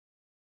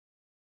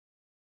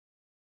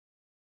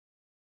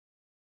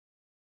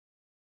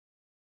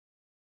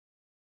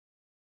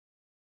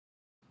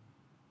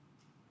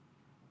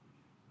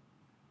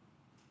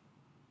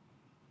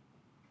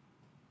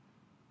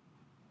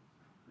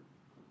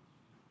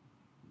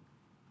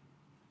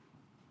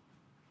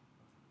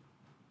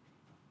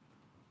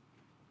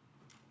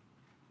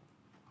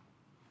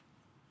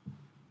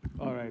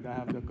right, I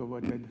have the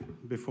coveted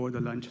before the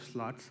lunch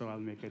slot, so I'll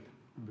make it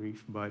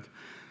brief. But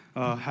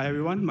hi,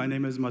 everyone. My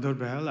name is Madhur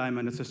Behl. I'm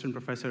an assistant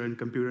professor in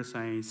computer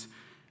science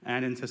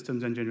and in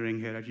systems engineering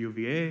here at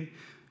UVA.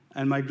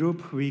 And my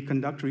group, we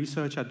conduct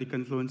research at the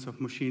confluence of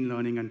machine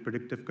learning and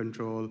predictive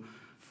control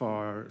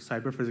for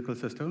cyber-physical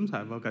systems.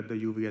 I work at the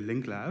UVA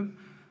Link Lab.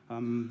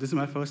 This is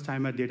my first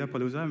time at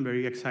Datapalooza. I'm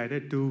very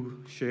excited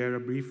to share a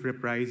brief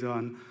reprise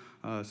on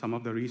some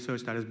of the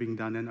research that is being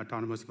done in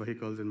autonomous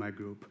vehicles in my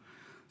group.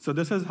 So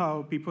this is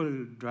how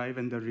people drive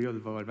in the real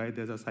world, right?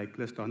 There's a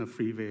cyclist on a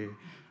freeway,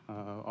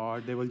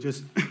 or they will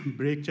just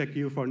brake check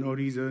you for no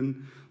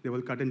reason. They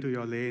will cut into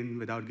your lane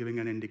without giving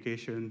an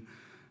indication.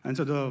 And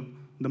so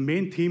the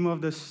main theme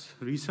of this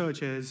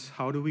research is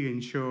how do we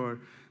ensure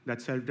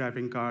that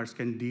self-driving cars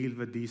can deal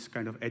with these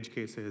kind of edge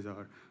cases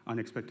or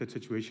unexpected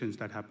situations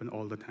that happen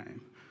all the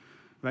time.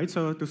 Right,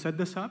 so to set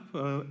this up,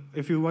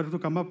 if you were to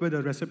come up with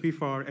a recipe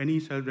for any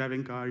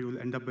self-driving car, you'll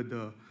end up with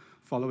the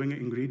following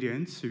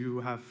ingredients. You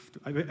have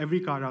every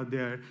car out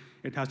there,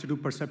 it has to do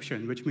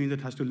perception, which means it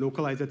has to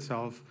localize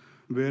itself.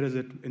 Where is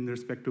it in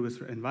respect to its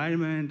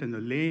environment and the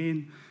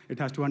lane? It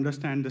has to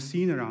understand the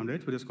scene around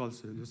it, which is called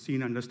the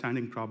scene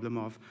understanding problem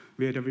of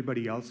where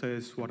everybody else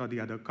is, what are the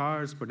other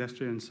cars,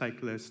 pedestrians,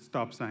 cyclists,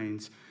 stop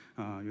signs,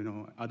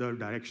 other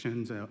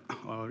directions,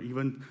 or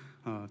even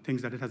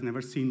things that it has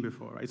never seen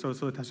before, right? So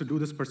it has to do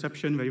this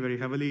perception very, very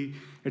heavily.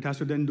 It has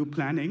to then do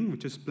planning,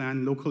 which is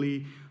plan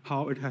locally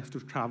how it has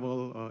to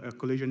travel a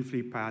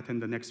collision-free path in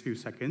the next few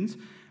seconds.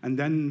 And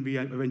then we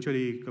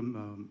eventually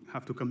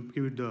have to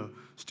compute the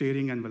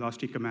steering and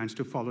velocity commands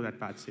to follow that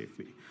path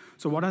safely.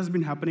 So what has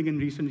been happening in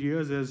recent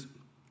years is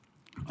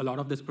a lot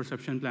of this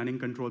perception planning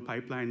control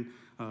pipeline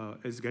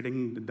is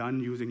getting done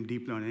using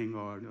deep learning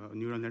or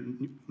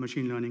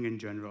machine learning in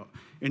general.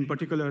 In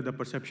particular, the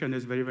perception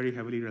is very, very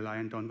heavily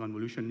reliant on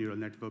convolution neural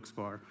networks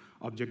for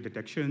object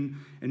detection.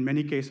 In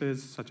many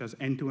cases, such as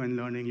end-to-end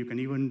learning, you can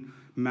even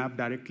map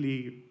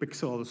directly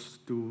pixels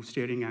to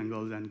steering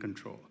angles and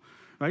control.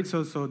 Right,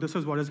 so this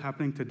is what is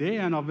happening today,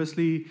 and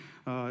obviously,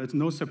 it's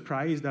no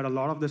surprise that a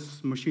lot of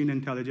this machine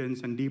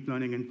intelligence and deep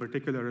learning in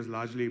particular is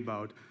largely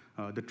about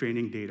the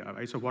training data,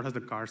 right? So what has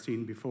the car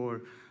seen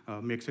before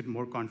makes it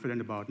more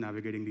confident about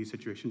navigating these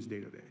situations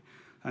day to day.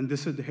 And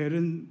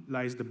herein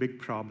lies the big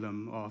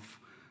problem of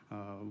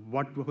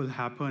what will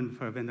happen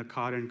when the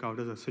car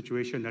encounters a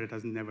situation that it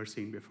has never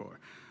seen before.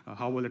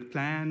 How will it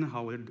plan?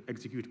 How will it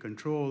execute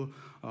control?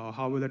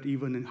 How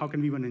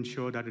can we even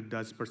ensure that it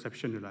does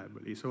perception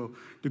reliably? So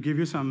to give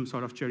you some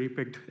sort of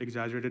cherry-picked,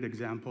 exaggerated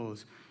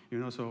examples,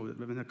 so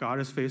when a car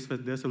is faced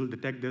with this, it will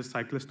detect this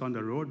cyclist on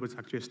the road, but it's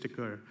actually a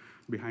sticker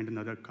behind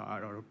another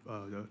car or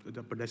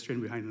the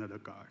pedestrian behind another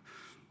car.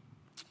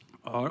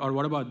 Or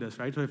what about this,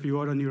 right? So if you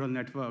are a neural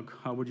network,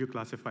 how would you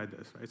classify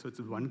this, right? So it's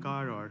one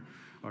car or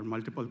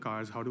multiple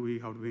cars. How do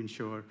we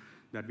ensure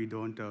that we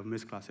don't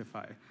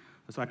misclassify?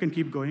 So I can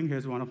keep going.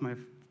 Here's one of my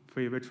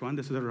favorites one.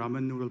 This is a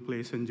ramen noodle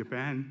place in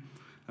Japan.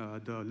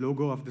 The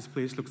logo of this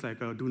place looks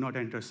like a do not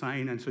enter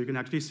sign. And so you can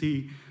actually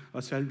see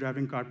a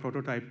self-driving car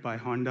prototype by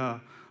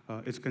Honda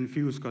is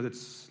confused because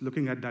it's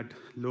looking at that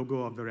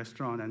logo of the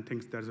restaurant and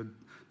thinks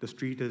the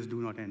street is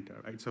do not enter,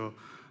 right? So,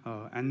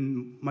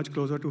 and much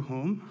closer to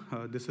home,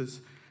 this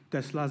is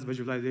Tesla's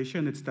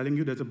visualization. It's telling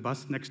you there's a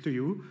bus next to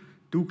you,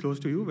 too close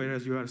to you,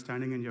 whereas you are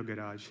standing in your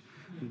garage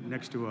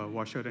next to a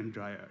washer and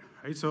dryer,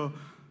 right? So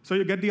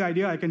you get the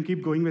idea. I can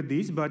keep going with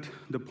these, but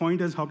the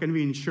point is how can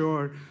we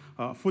ensure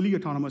a fully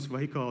autonomous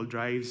vehicle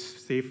drives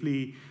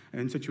safely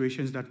in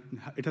situations that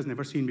it has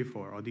never seen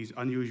before, or these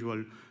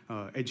unusual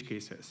edge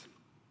cases.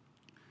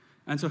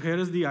 And so here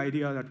is the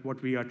idea that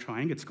what we are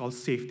trying, it's called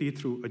safety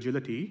through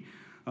agility.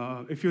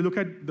 If you look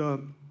at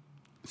the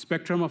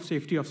spectrum of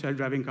safety of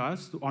self-driving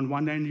cars, on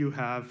one end you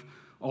have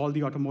all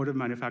the automotive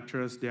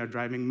manufacturers. They are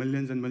driving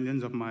millions and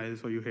millions of miles,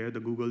 so you hear the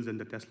Googles and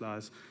the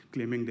Teslas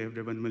claiming they've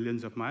driven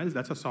millions of miles.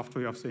 That's a soft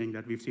way of saying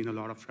that we've seen a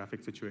lot of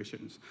traffic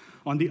situations.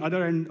 On the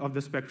other end of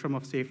the spectrum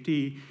of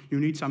safety, you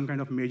need some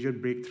kind of major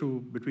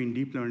breakthrough between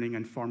deep learning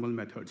and formal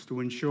methods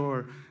to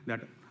ensure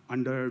that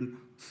under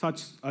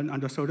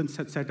certain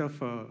set of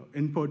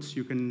inputs,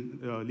 you can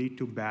lead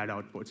to bad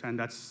outputs, and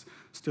that's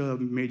still a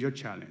major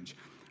challenge.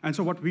 And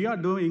so what we are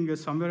doing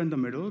is somewhere in the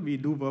middle. We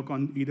do work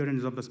on either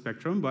ends of the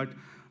spectrum, but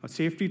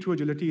safety through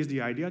agility is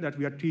the idea that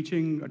we are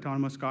teaching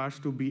autonomous cars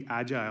to be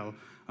agile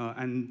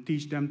and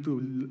teach them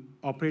to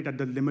operate at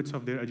the limits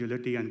of their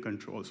agility and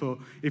control. So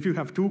if you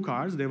have two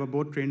cars, they were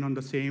both trained on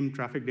the same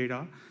traffic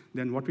data,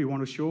 then what we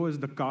want to show is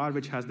the car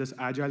which has this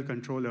agile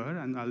controller,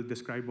 and I'll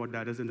describe what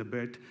that is in a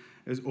bit,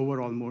 is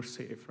overall more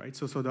safe, right?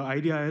 So the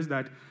idea is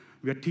that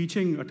we are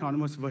teaching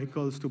autonomous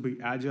vehicles to be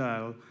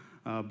agile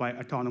by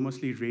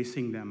autonomously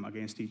racing them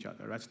against each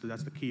other.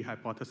 That's the key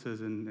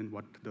hypothesis in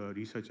what the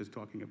research is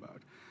talking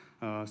about.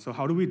 So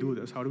how do we do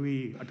this? How do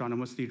we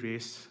autonomously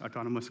race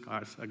autonomous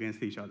cars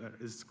against each other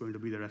is going to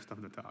be the rest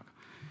of the talk.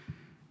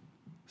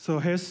 So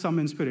here's some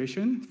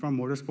inspiration from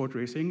motorsport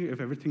racing.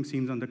 If everything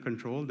seems under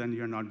control, then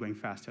you're not going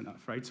fast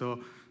enough, right? So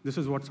this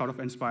is what sort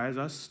of inspires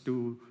us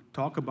to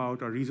talk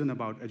about or reason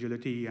about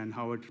agility and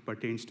how it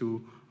pertains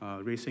to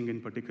racing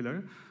in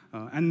particular.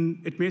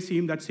 And it may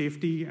seem that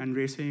safety and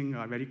racing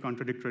are very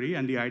contradictory,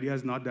 and the idea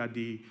is not that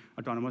the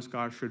autonomous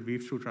car should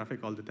weave through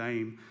traffic all the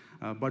time,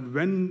 but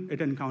when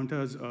it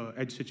encounters an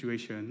edge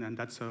situation, and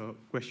that's a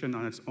question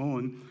on its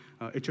own,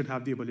 it should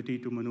have the ability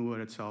to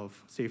maneuver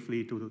itself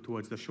safely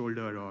towards the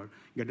shoulder or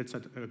get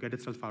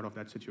itself out of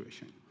that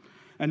situation.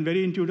 And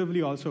very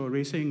intuitively also,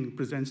 racing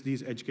presents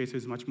these edge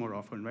cases much more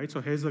often, right?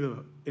 So here's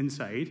the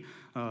insight.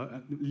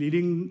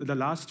 The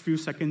last few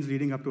seconds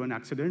leading up to an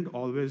accident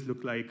always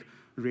look like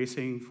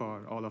racing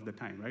for all of the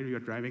time, right? You're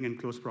driving in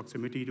close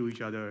proximity to each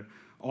other,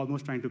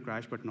 almost trying to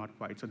crash, but not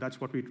quite. So that's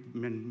what we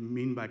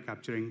mean by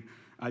capturing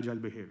agile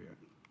behavior.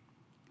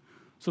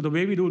 So the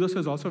way we do this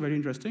is also very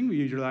interesting.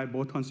 We rely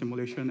both on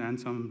simulation and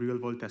some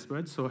real-world test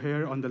beds. So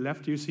here on the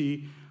left, you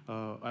see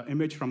an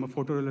image from a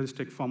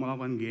photorealistic Formula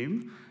 1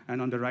 game,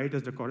 and on the right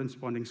is the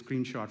corresponding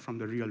screenshot from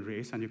the real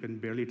race, and you can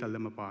barely tell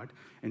them apart.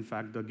 In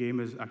fact, the game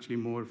is actually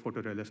more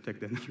photorealistic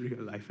than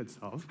real life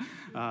itself.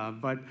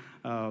 But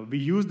we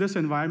use this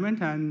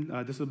environment, and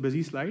this is a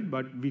busy slide,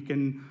 but we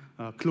can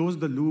close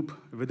the loop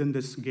within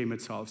this game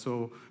itself.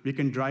 So we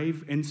can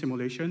drive in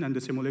simulation, and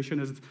the simulation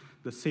is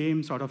the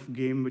same sort of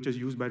game which is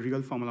used by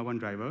real Formula 1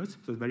 drivers,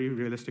 so it's very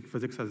realistic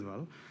physics as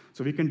well.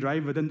 So we can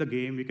drive within the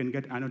game, we can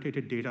get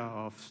annotated data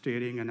of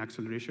steering and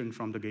acceleration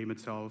from the game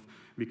itself,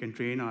 we can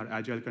train our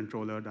agile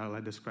controller that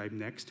I'll describe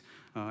next,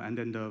 and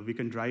then we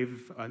can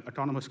drive an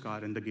autonomous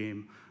car in the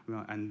game,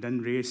 and then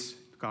race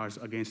cars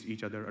against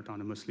each other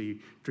autonomously,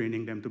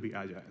 training them to be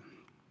agile.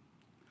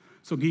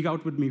 So geek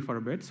out with me for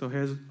a bit. So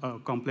here's a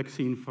complex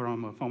scene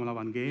from a Formula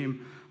 1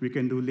 game. We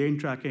can do lane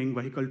tracking,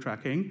 vehicle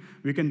tracking.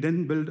 We can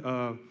then build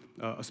a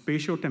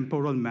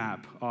spatio-temporal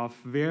map of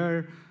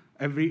where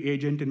every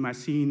agent in my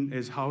scene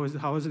is, how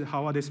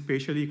are they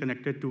spatially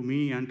connected to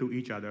me and to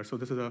each other. So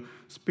this is a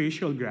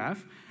spatial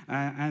graph.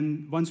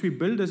 And once we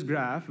build this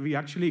graph, we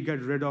actually get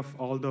rid of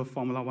all the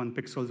Formula 1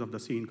 pixels of the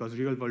scene, because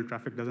real-world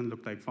traffic doesn't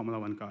look like Formula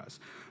 1 cars.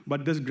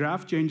 But this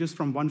graph changes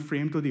from one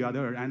frame to the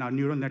other, and our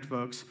neural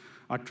networks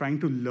are trying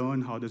to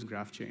learn how this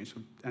graph changed.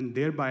 And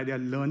thereby, they're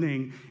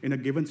learning in a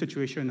given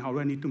situation, how do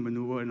I need to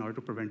maneuver in order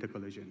to prevent a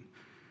collision.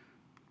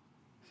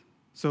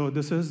 So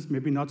this is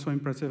maybe not so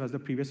impressive as the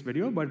previous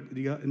video, but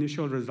the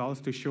initial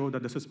results to show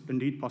that this is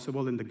indeed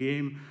possible in the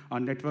game. Our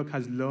network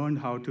has learned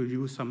how to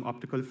use some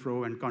optical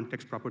flow and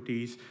context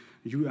properties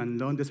and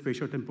learn the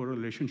spatio-temporal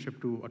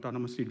relationship to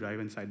autonomously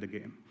drive inside the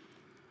game.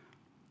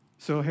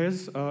 So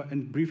here's a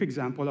brief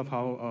example of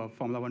how a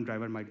Formula 1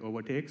 driver might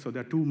overtake. So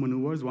there are two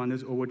maneuvers. One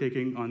is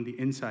overtaking on the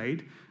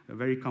inside, a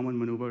very common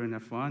maneuver in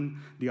F1.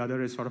 The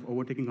other is sort of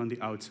overtaking on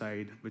the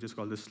outside, which is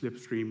called the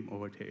slipstream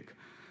overtake.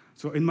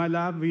 So in my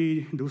lab,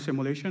 we do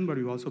simulation, but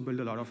we also build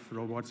a lot of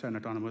robots and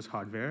autonomous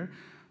hardware.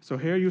 So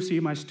here you see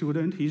my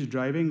student. He's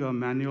driving a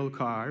manual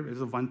car. It's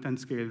a 1/10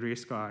 scale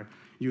race car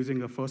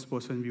using a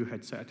first-person view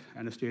headset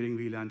and a steering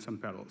wheel and some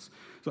pedals.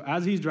 So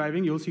as he's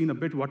driving, you'll see in a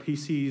bit what he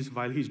sees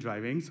while he's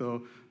driving.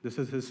 So this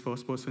is his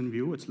first-person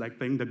view. It's like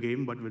playing the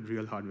game, but with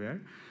real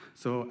hardware.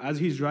 So as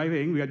he's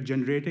driving, we are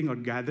generating or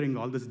gathering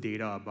all this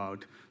data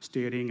about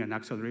steering and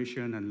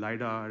acceleration and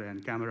LiDAR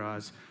and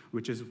cameras,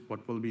 which is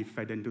what will be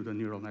fed into the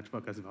neural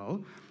network as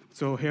well.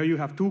 So here you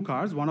have two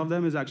cars. One of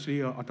them is actually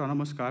an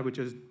autonomous car, which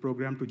is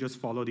programmed to just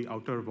follow the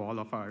outer wall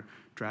of our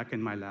track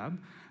in my lab.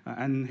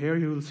 And here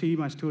you will see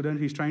my student,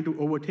 he's trying to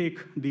overtake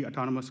the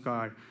autonomous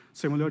car,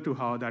 similar to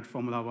how that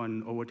Formula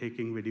 1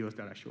 overtaking videos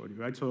that I showed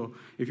you, right? So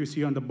if you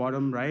see on the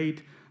bottom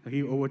right,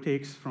 he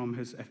overtakes from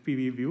his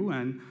FPV view,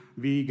 and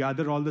we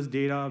gather all this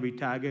data, we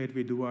tag it,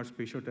 we do our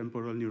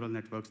spatio-temporal neural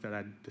networks that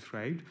I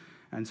described.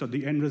 And so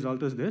the end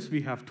result is this.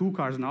 We have two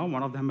cars now.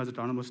 One of them has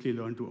autonomously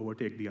learned to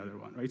overtake the other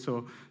one, right?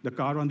 So the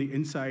car on the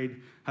inside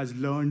has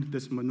learned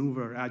this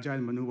maneuver, agile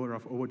maneuver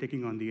of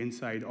overtaking on the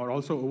inside, or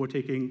also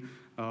overtaking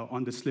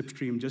on the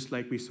slipstream, just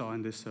like we saw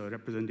in this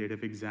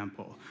representative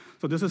example.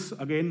 So this is,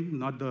 again,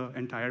 not the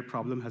entire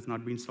problem has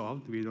not been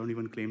solved. We don't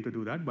even claim to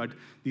do that, but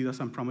these are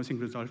some promising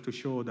results to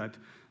show that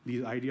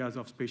these ideas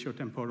of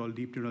spatio-temporal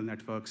deep neural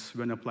networks,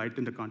 when applied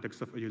in the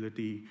context of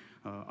agility,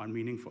 are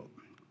meaningful.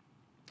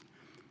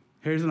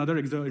 Here's another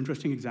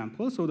interesting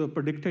example. So the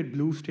predicted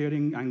blue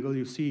steering angle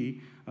you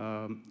see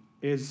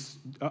is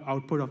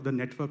output of the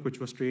network which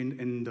was trained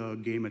in the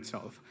game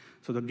itself.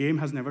 So the game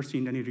has never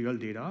seen any real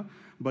data,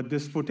 but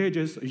this footage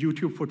is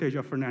YouTube footage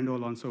of Fernando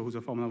Alonso, who's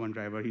a Formula 1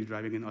 driver. He's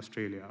driving in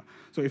Australia.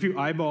 So if you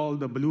eyeball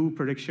the blue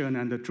prediction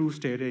and the true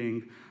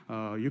steering,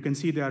 you can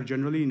see they are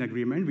generally in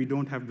agreement. We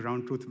don't have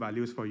ground truth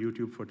values for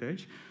YouTube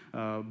footage,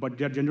 but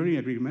they're generally in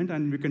agreement,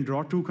 and we can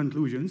draw two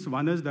conclusions.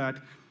 One is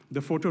that the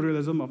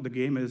photorealism of the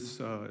game is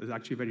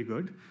actually very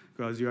good,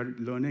 because you're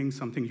learning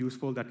something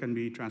useful that can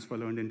be transfer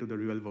learned into the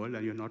real world,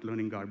 and you're not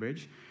learning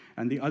garbage.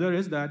 And the other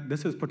is that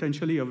this is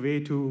potentially a way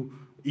to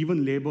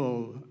even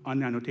label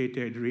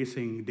unannotated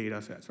racing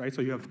data sets, right?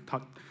 So you have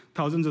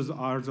thousands of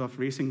hours of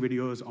racing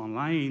videos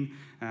online,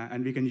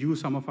 and we can use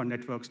some of our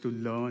networks to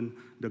learn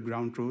the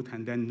ground truth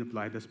and then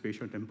apply the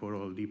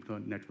spatio-temporal deep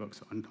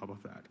networks on top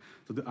of that.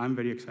 So I'm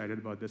very excited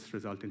about this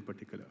result in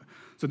particular.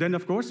 So then,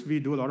 of course, we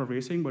do a lot of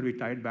racing, but we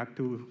tie it back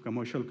to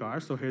commercial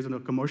cars. So here's a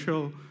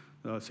commercial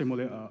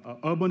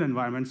urban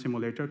environment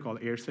simulator called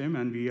AirSim,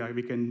 and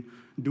we can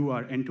do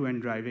our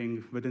end-to-end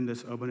driving within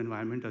this urban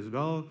environment as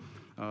well.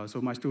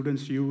 So my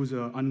students use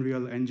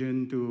Unreal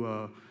Engine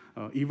to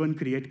even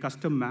create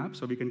custom maps.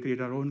 So we can create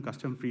our own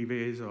custom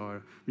freeways,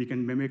 or we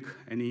can mimic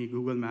any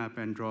Google map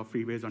and draw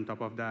freeways on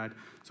top of that.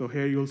 So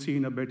here you'll see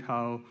in a bit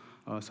how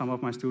some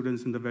of my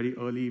students in the very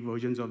early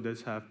versions of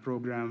this have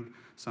programmed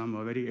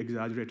some very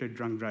exaggerated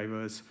drunk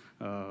drivers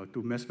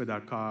to mess with our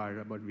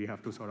car, but we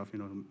have to sort of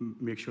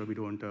make sure we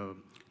don't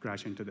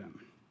crash into them.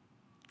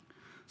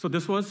 So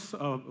this was,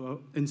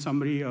 in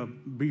summary, a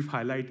brief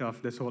highlight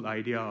of this whole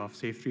idea of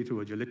safety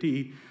through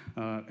agility.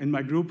 In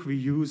my group, we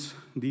use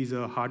these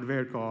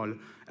hardware called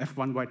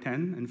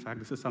F1/10. In fact,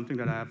 this is something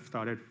that I have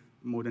started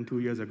more than 2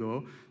 years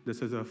ago.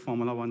 This is a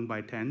Formula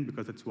 1/10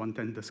 because it's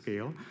 1/10 the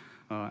scale.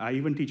 I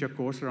even teach a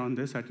course around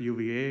this at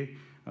UVA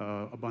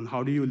about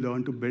how do you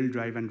learn to build,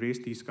 drive, and race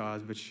these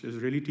cars, which is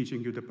really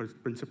teaching you the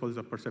principles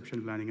of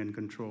perception, planning, and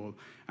control.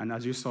 And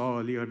as you saw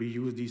earlier, we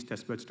use these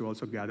testbeds to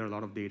also gather a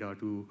lot of data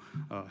to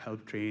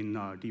help train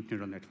deep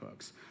neural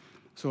networks.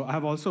 So I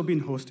have also been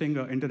hosting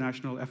an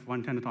international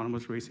F1/10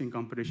 autonomous racing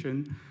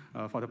competition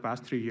for the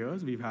past 3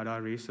 years. We've had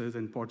our races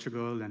in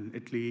Portugal and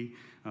Italy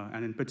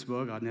and in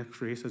Pittsburgh. Our next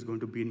race is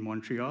going to be in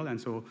Montreal. And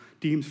so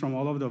teams from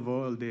all over the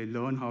world, they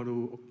learn how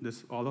to,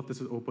 all of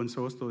this is open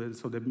source,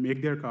 so they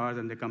make their cars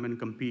and they come and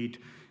compete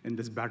in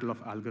this battle of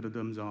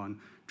algorithms on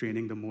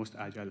training the most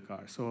agile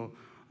car. So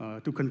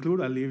to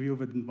conclude, I'll leave you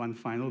with one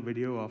final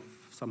video of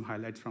some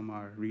highlights from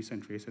our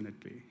recent race in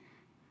Italy.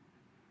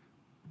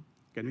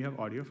 Can we have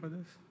audio for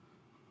this?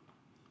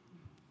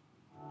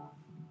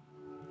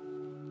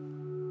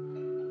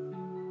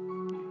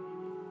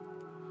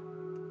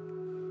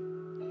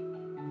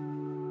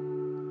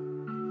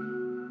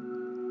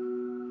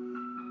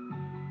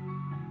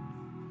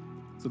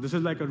 So this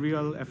is like a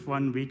real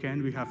F1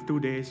 weekend. We have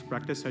 2 days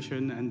practice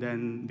session and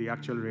then the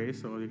actual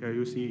race. So here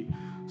you see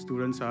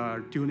students are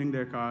tuning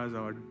their cars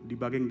or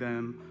debugging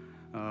them.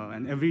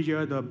 And every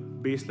year the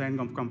baseline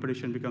of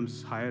competition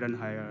becomes higher and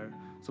higher.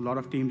 So a lot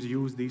of teams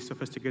use these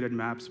sophisticated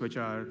maps, which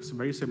are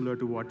very similar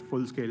to what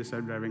full-scale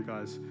self-driving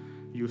cars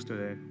use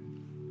today.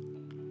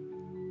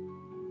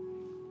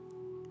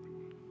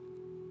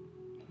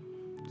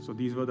 So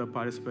these were the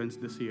participants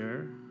this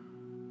year.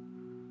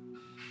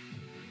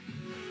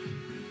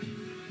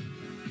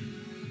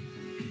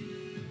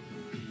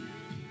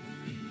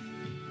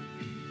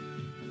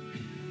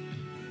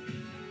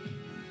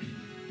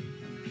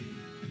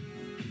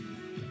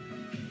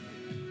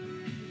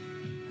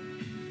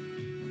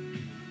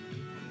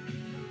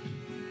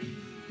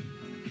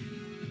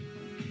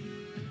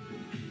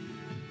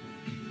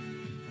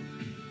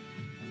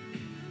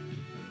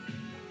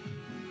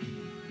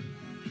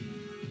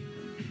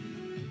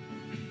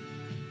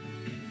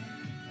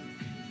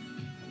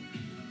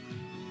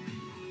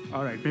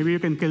 All right, maybe you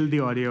can kill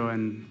the audio,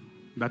 and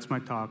that's my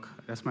talk.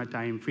 That's my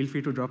time. Feel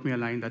free to drop me a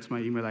line. That's my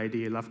email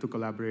ID. I'd love to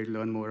collaborate,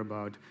 learn more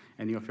about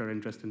any of your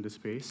interest in this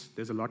space.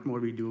 There's a lot more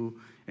we do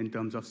in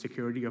terms of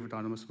security of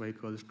autonomous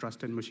vehicles,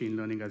 trust and machine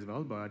learning as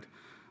well, but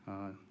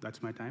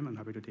that's my time. I'm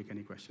happy to take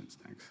any questions.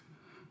 Thanks.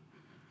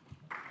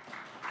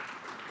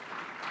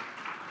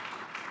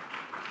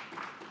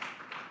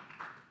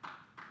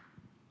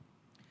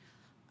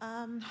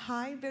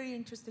 Hi, very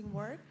interesting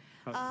work.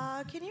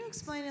 Can you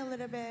explain a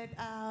little bit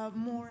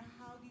more,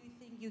 how do you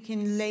think you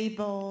can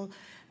label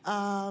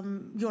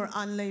your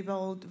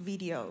unlabeled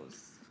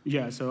videos?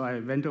 Yeah, so I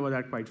went over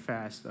that quite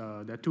fast.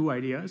 There are 2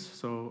 ideas.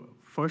 So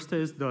first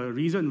is the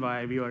reason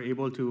why we are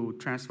able to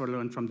transfer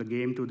learn from the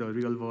game to the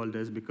real world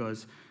is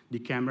because the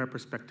camera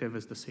perspective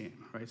is the same,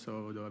 right?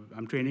 So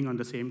I'm training on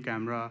the same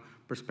camera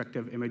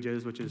perspective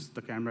images, which is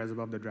the camera is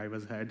above the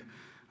driver's head.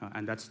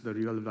 And that's the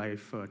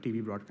real-life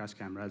TV broadcast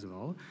camera as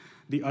well.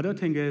 The other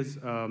thing is,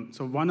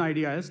 so one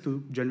idea is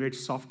to generate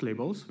soft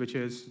labels, which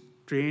is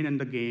train in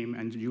the game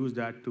and use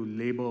that to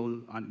label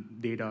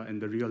data in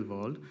the real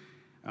world.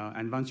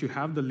 And once you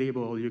have the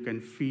label, you can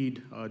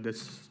feed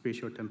this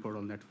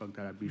spatio-temporal network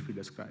that I briefly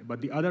described. But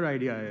the other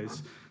idea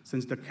is,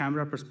 since the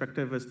camera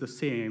perspective is the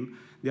same,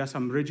 there are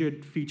some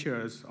rigid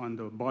features on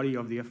the body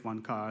of the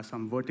F1 car,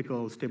 some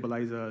vertical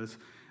stabilizers,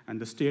 and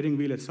the steering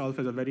wheel itself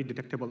is a very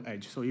detectable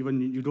edge. So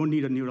even you don't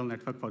need a neural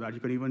network for that. You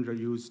can even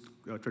use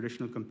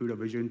traditional computer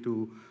vision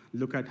to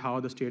look at how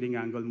the steering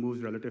angle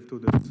moves relative to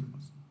this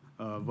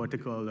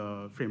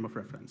vertical frame of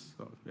reference.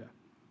 So yeah.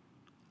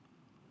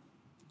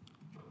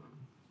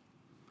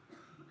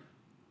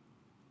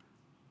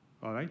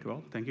 All right,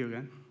 well, thank you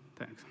again.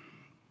 Thanks.